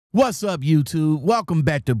What's up, YouTube? Welcome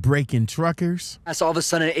back to Breaking Truckers. That's all of a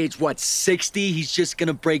sudden at age, what, 60, he's just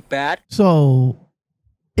gonna break bad? So,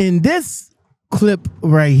 in this clip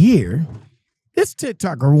right here, this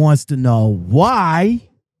TikToker wants to know why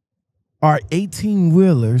our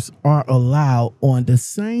 18-wheelers are allowed on the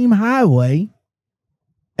same highway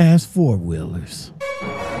as 4-wheelers.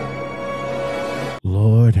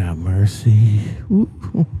 Lord have mercy.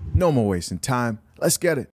 Ooh. No more wasting time. Let's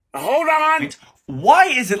get it. Hold on. Why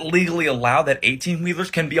is it legally allowed that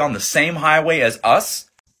 18-wheelers can be on the same highway as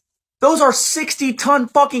us? Those are 60-ton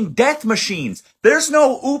fucking death machines. There's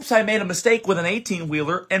no, oops, I made a mistake with an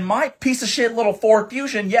 18-wheeler, and my piece of shit little Ford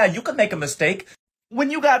Fusion, yeah, you could make a mistake.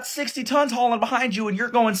 When you got 60 tons hauling behind you and you're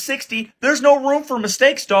going 60, there's no room for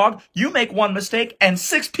mistakes, dog. You make one mistake and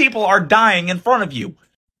 6 people are dying in front of you.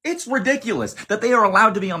 It's ridiculous that they are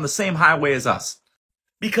allowed to be on the same highway as us.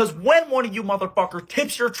 Because when one of you motherfuckers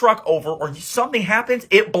tips your truck over or something happens,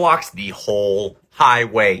 it blocks the whole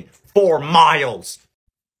highway for miles.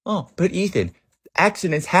 Oh, but Ethan,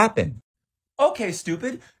 accidents happen. Okay,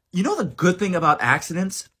 stupid. You know the good thing about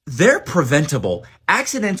accidents? They're preventable.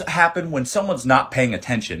 Accidents happen when someone's not paying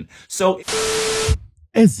attention. So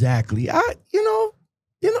Exactly. I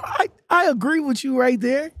agree with you right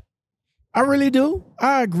there. I really do.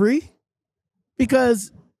 I agree.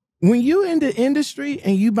 Because when you in the industry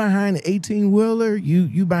and you behind an 18-wheeler,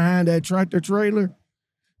 you behind that tractor trailer,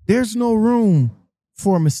 there's no room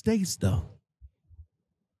for mistakes, though.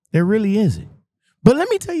 There really isn't. But let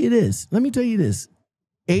me tell you this.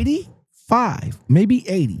 85, maybe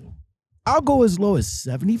 80. I'll go as low as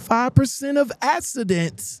 75% of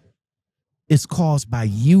accidents is caused by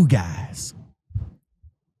you guys.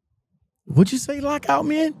 What'd you say,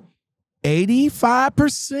 Lockoutmen?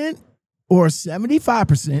 85% or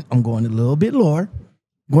 75%, I'm going a little bit lower.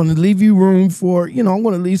 I'm going to leave you room for, I'm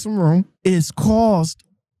going to leave some room, is caused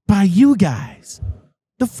by you guys,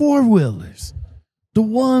 the 4-wheelers, the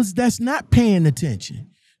ones that's not paying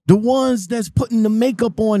attention, the ones that's putting the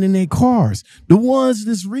makeup on in their cars, the ones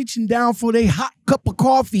that's reaching down for their hot cup of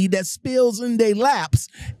coffee that spills in their laps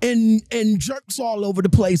and jerks all over the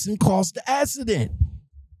place and causes the accident.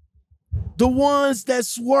 The ones that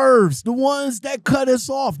swerves, the ones that cut us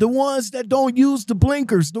off, the ones that don't use the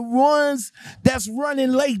blinkers, the ones that's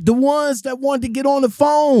running late, the ones that want to get on the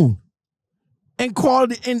phone and call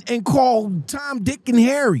Tom, Dick, and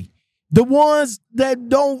Harry, the ones that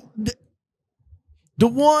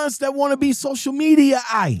want to be social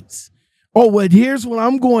media-ites. Oh, well, here's what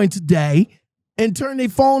I'm going today, and turn their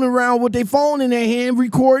phone around with their phone in their hand,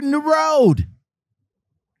 recording the road.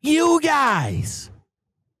 You guys.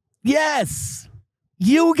 Yes,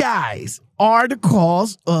 you guys are the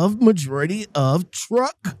cause of majority of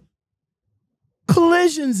truck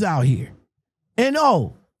collisions out here. And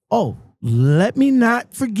let me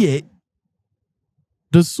not forget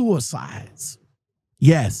the suicides.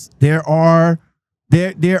 Yes, there are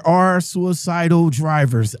suicidal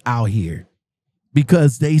drivers out here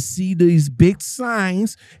because they see these big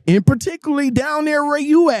signs, and particularly down there where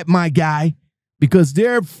you at, my guy. Because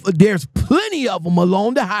there's plenty of them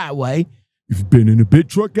along the highway. If you've been in a big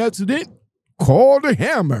truck accident, call the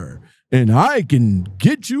Hammer, and I can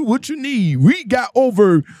get you what you need. We got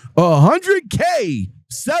over 100K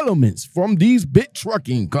settlements from these big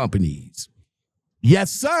trucking companies. Yes,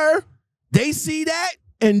 sir. They see that,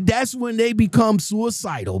 and that's when they become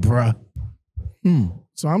suicidal, bruh.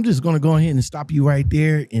 So I'm just going to go ahead and stop you right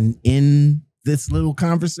there and end this little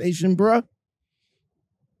conversation, bruh.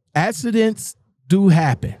 Accidents do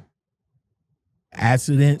happen.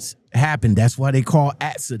 Accidents happen. That's why they call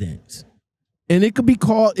accidents. And it could be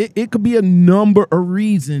called, it could be a number of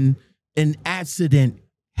reasons an accident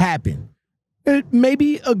happened. It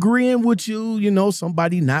maybe agreeing with you,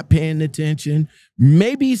 somebody not paying attention.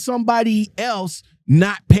 Maybe somebody else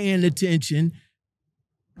not paying attention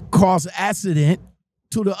caused an accident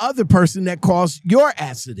to the other person that caused your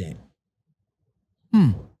accident.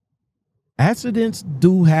 Accidents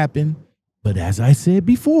do happen. But as I said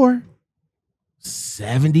before,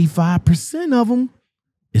 75% of them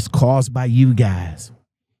is caused by you guys.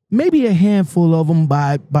 Maybe a handful of them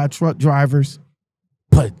by truck drivers,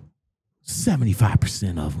 but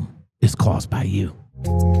 75% of them is caused by you.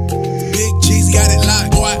 Big G's got it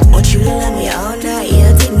locked, boy. Want you to love me all night,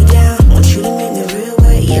 yeah, take me down. Want you to make me real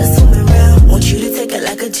wet, yeah, swim around. Want you to take it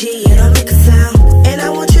like a G, yeah, don't make a sound.